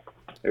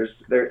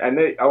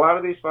 A lot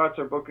of these spots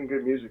are booking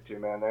good music too,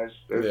 man. There's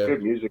Yeah,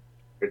 good music.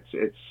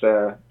 It's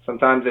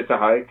sometimes it's a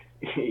hike,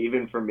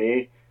 even for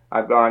me.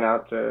 I've gone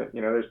out to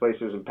there's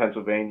places in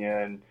Pennsylvania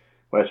and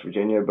West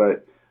Virginia,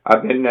 but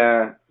I've been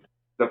the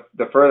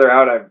further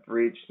out I've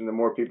reached and the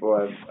more people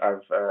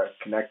I've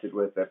connected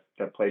with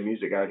that play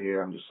music out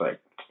here, I'm just like,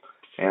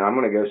 and I'm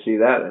gonna go see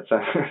that. That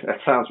sounds that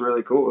sounds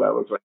really cool. That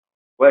looks like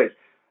a place.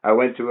 I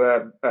went to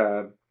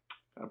a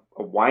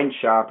wine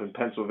shop in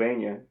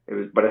Pennsylvania.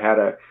 But it had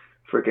a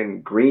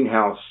freaking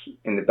greenhouse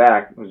in the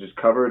back. It was just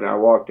covered, and I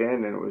walked in,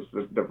 and it was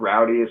the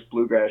rowdiest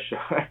bluegrass show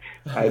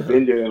I had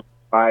been to in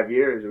 5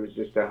 years. It was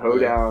just a yeah,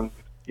 hoedown,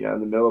 in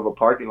the middle of a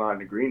parking lot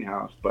in a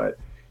greenhouse. But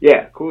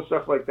yeah, cool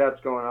stuff like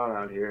that's going on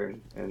out here,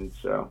 and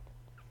so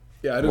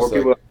yeah. I more just like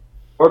people,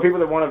 more people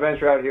that want to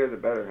venture out here, the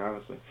better,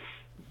 honestly.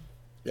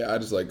 yeah, I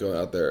just like going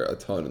out there a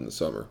ton in the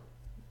summer.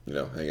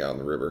 Hang out on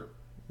the river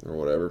or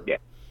whatever. Yeah.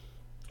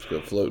 Just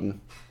go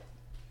floating.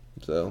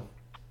 So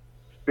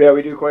Yeah,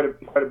 we do quite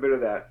a bit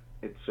of that.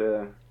 It's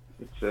a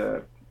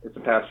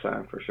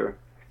pastime for sure.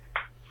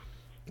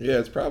 yeah,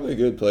 it's probably a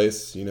good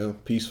place.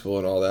 Peaceful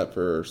and all that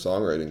for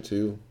songwriting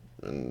too.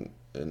 And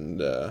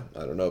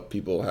I don't know if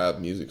people have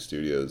music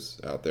studios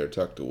out there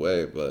tucked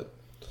away, but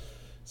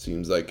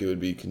seems like it would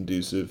be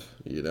conducive,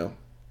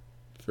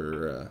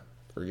 for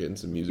getting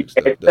some music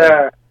stuff It's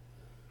done.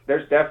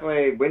 there's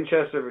definitely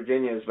Winchester,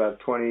 Virginia is about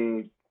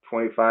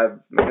 20-25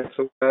 minutes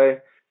away.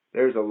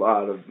 There's a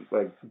lot of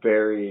like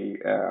very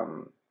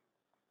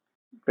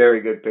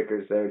good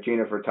pickers there.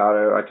 Gina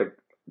Furtado, I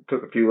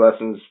took a few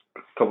lessons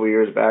a couple of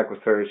years back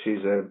with her.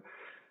 She's a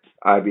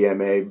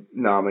IBMA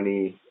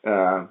nominee,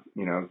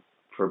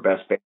 for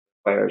best bass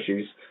player.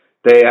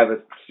 They have a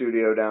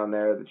studio down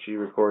there that she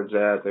records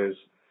at. There's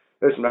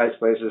some nice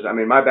places. I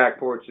mean, my back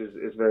porch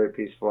is very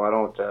peaceful. I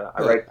don't Huh.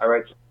 I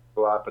write a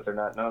lot, but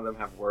none of them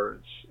have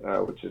words,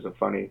 which is a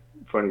funny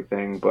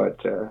thing. But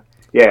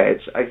yeah,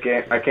 I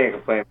can't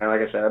complain, man.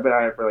 Like I said, I've been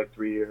out here for like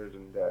 3 years,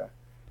 and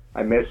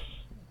I miss.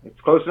 It's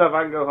close enough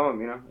I can go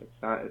home.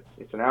 It's not.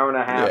 It's an hour and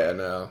a half, Yeah,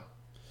 no.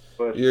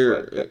 but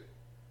You're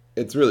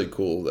it's really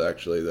cool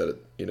actually that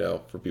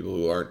for people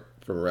who aren't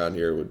from around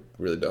here would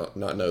really don't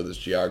not know this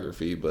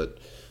geography, but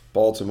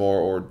Baltimore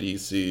or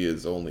DC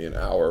is only an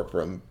hour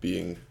from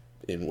being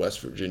in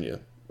West Virginia,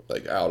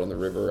 like out on the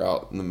river,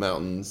 out in the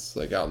mountains,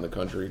 like out in the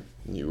country.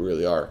 And you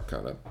really are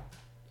kind of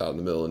out in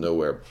the middle of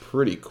nowhere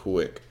pretty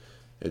quick.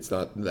 It's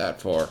not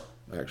that far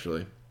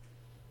actually.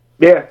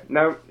 yeah,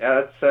 no,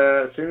 that's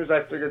as soon as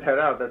I figured that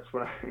out, that's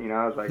when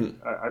I was like, Hmm.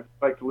 I'd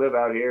like to live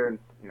out here, and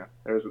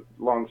it was a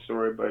long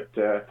story, but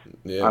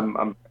Yeah.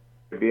 I'm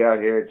to be out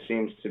here. It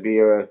seems to be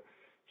a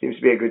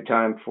good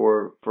time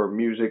for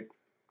music,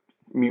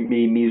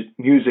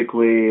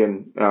 musically,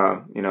 and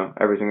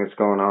everything that's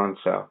going on.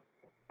 So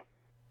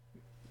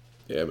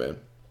Yeah, man.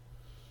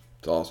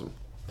 It's awesome.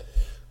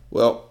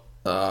 Well,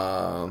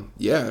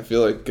 yeah, I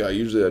feel like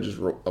usually I just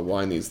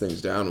wind these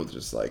things down with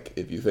just like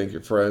if you think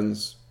your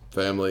friends,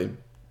 family,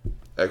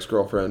 ex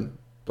girlfriend,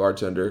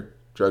 bartender,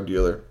 drug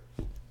dealer,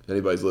 if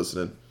anybody's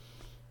listening,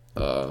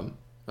 I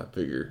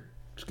figure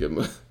just give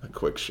them a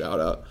quick shout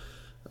out.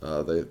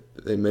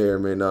 They may or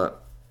may not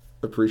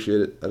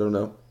appreciate it. I don't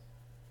know.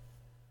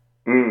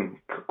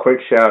 Quick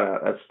shout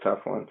out. That's a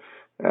tough one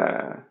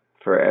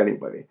for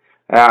anybody.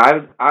 I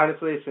would,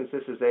 honestly, since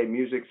this is a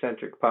music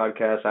centric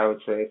podcast, I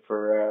would say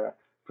for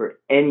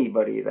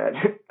anybody that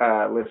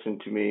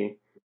listened to me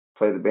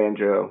play the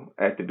banjo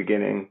at the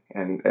beginning,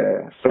 and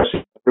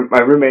especially my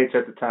roommates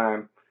at the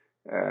time,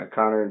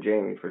 Connor and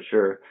Jamie, for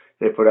sure,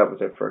 they put up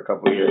with it for a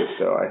couple of years.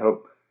 So I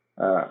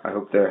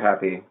hope they're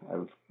happy.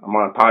 I'm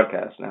on a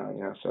podcast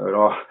now, so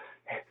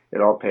it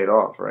all paid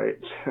off, right?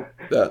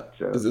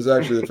 Is this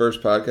actually the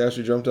first podcast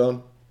you jumped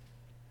on?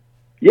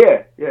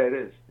 Yeah, it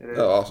is.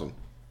 Oh, awesome.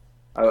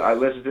 I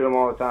listen to them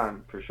all the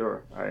time, for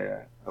sure.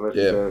 I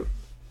listen to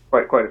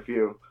quite a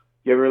few.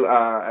 You ever,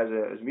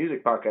 as a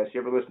music podcast, you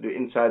ever listen to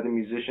Inside the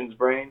Musician's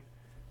Brain?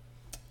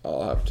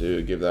 I'll have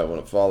to give that one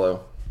a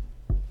follow.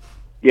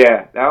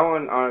 Yeah, that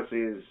one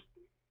honestly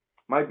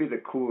might be the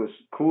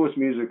coolest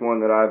music one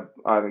that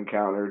I've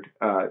encountered.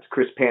 It's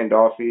Chris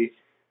Pandolfi.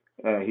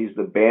 He's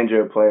the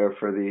banjo player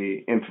for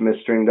the infamous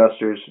String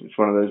Dusters. It's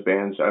one of those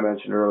bands I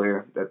mentioned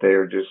earlier that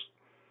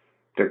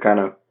they're kind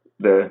of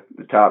the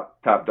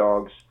top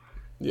dogs.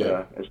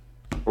 Yeah. As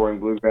boring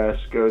bluegrass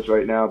goes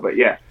right now, but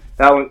yeah,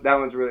 that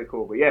one's really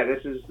cool. But yeah,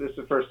 this is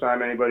the first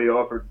time anybody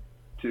offered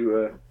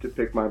to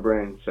pick my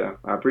brain, so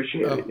I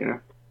appreciate it.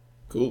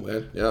 Cool,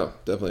 man. Yeah,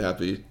 definitely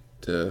happy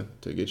to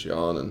get you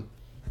on and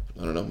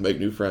I don't know, make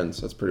new friends.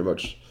 That's pretty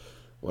much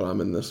what I'm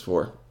in this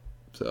for.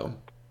 So.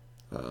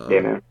 Yeah,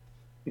 man.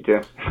 Me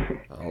too.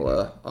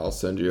 I'll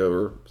send you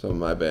over some of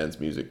my band's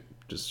music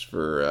just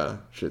for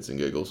shits and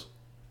giggles.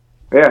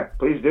 Yeah,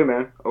 please do,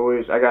 man.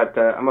 Always.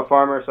 I'm a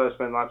farmer, so I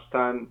spend lots of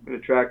time in a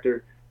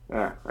tractor.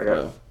 I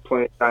got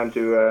plenty of time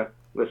to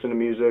listen to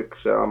music,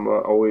 so I'm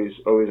always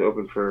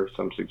open for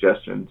some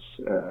suggestions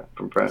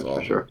from friends,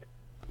 awesome. For sure.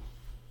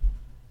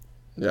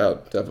 Yeah,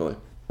 definitely.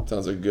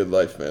 Sounds like a good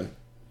life, man.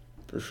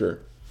 For sure.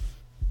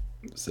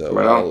 So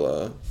right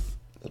I'll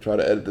try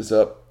to edit this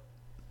up.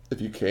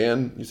 If you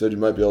can, you said you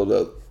might be able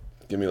to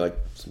give me like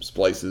some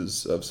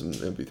splices of some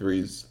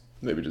MP3s.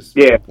 Maybe just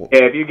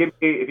If you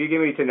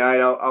give me tonight,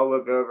 I'll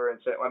look over and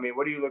say. I mean,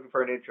 what are you looking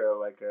for an intro?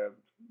 Like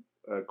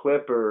a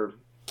clip or?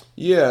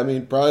 Yeah, I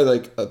mean probably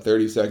like a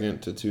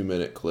 30-second to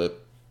 2-minute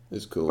clip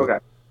is cool. Okay.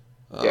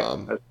 I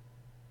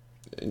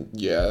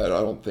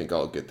don't think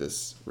I'll get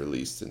this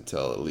released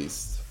until at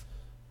least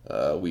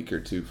a week or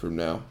two from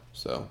now.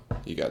 So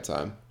you got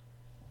time.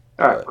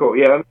 All right, cool.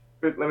 Yeah,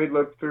 let me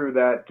look through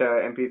that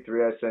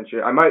MP3 I sent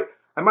you. I might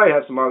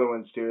have some other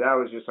ones too. That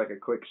was just like a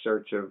quick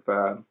search of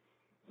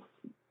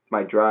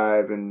my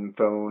drive and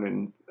phone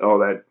and all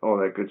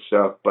that good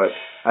stuff. But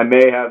I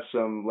may have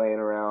some laying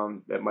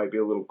around that might be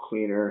a little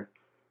cleaner.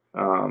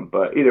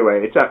 But either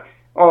way, it's not,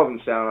 all of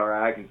them sound all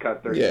right. I can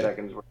cut 30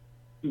 seconds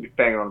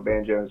banging on a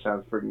banjo and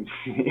sounds freaking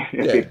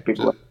big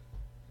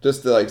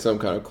just like some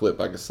kind of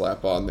clip I can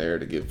slap on there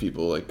to give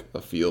people like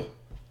a feel,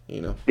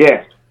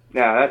 Yeah.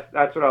 Yeah,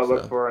 that's what I'll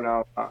look for, and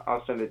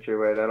I'll send it your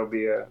way. That'll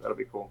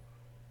be cool.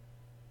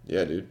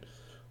 Yeah, dude.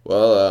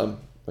 Well,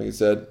 like I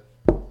said,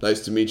 nice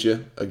to meet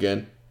you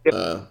again.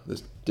 Yep.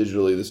 This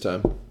digitally this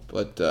time,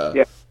 but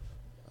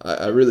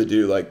I really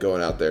do like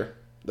going out there,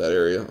 that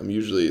area. I'm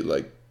usually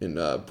like in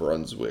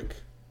Brunswick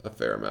a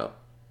fair amount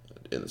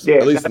at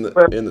least in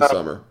the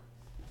summer.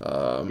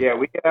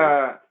 We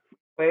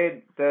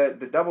played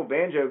the double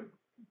banjo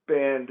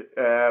band.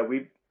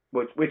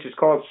 Which is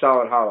called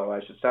Solid Hollow.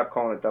 I should stop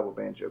calling it double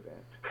banjo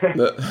band.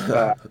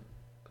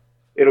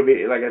 It'll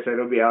be, like I said,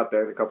 it'll be out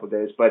there in a couple of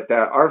days. But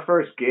our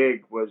first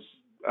gig was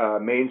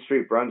Main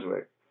Street,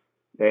 Brunswick.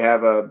 They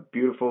have a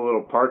beautiful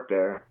little park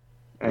there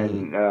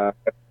and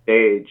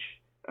stage.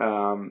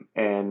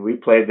 And we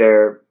played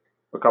there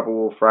a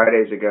couple of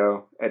Fridays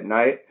ago at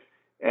night.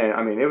 And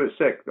I mean, it was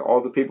sick.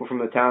 All the people from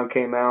the town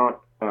came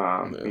out.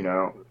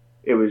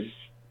 It was.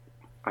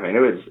 I mean,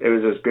 it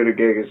was as good a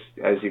gig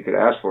as you could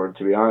ask for,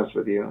 to be honest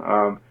with you.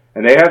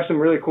 And they have some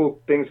really cool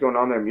things going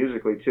on there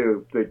musically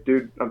too. The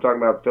dude I'm talking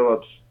about,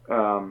 Phillips,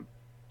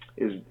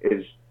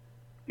 is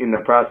in the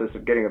process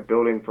of getting a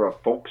building for a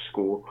folk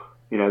school.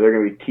 They're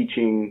going to be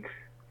teaching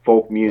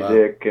folk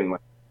music and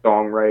like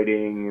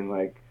songwriting and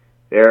like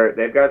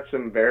they've got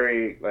some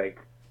very like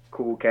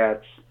cool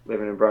cats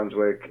living in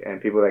Brunswick and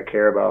people that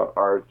care about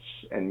arts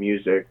and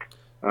music.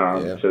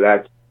 So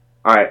that's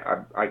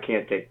I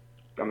can't take.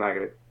 I'm not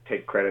going to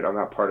take credit. I'm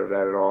not part of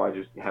that at all. I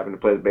just happen to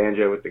play the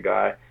banjo with the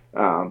guy.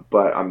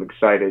 But I'm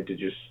excited to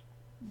just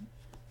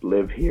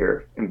live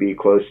here and be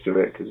close to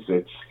it because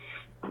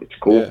it's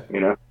cool,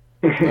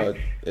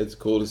 It's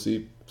cool to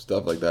see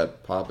stuff like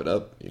that popping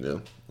up,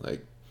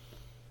 like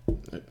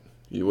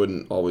you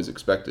wouldn't always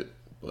expect it,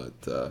 but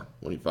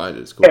when you find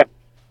it, it's cool. Yeah.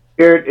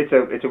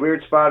 It's a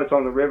weird spot. It's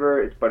on the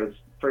river, but it's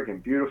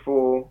freaking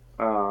beautiful.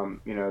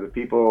 The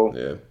people,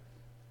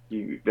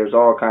 there's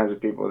all kinds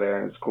of people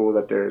there, and it's cool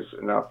that there's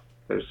enough.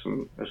 There's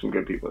some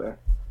good people there.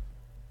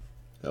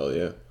 Hell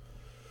yeah.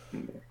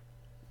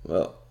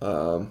 Well,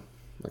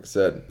 like I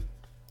said,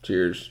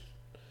 cheers.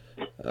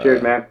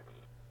 Cheers, man.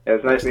 Yeah,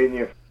 it's nice meeting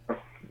you.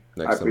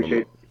 I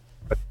appreciate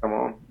it. Come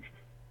on.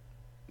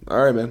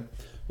 All right, man.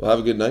 Well, have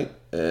a good night,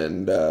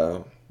 and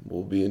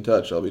we'll be in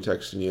touch. I'll be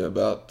texting you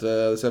about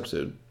this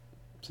episode.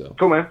 So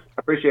Cool, man. I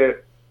appreciate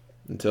it.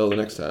 until the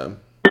next time.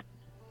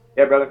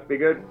 Yeah, brother. Be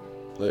good.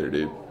 Later,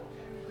 dude.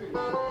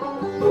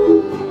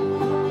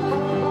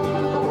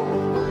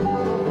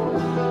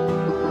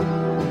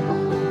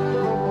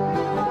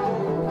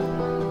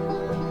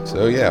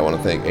 So yeah, I want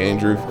to thank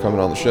Andrew for coming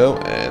on the show,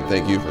 and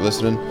thank you for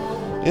listening.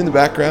 In the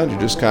background, you're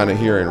just kind of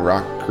hearing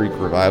Rock Creek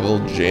Revival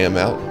jam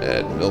out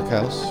at Milk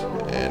House,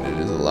 and it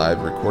is a live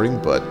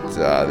recording, but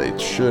they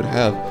should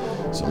have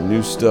some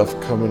new stuff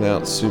coming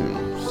out soon.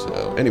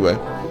 So anyway,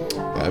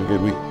 have a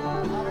good week.